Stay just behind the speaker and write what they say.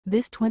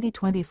This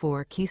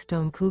 2024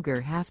 Keystone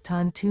Cougar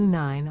Half-Ton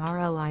 29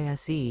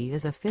 RLISE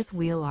is a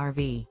fifth-wheel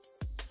RV.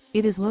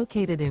 It is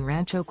located in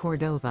Rancho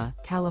Cordova,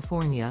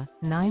 California,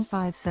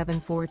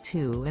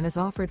 95742 and is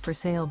offered for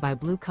sale by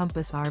Blue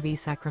Compass RV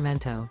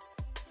Sacramento.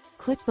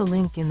 Click the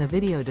link in the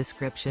video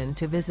description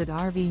to visit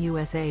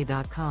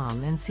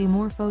RVUSA.com and see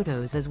more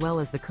photos as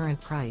well as the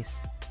current price.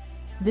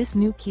 This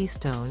new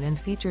Keystone and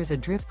features a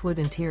driftwood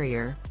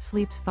interior,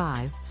 sleeps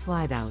 5,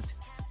 slide-out.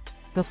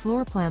 The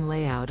floor plan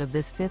layout of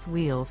this fifth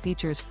wheel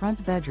features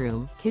front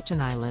bedroom,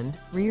 kitchen island,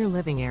 rear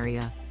living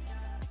area.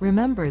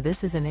 Remember,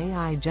 this is an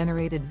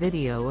AI-generated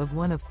video of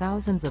one of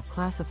thousands of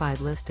classified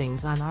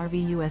listings on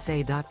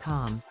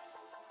RVUSA.com.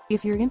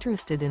 If you're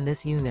interested in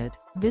this unit,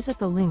 visit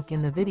the link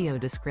in the video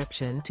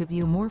description to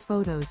view more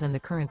photos and the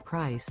current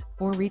price,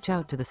 or reach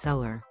out to the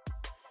seller.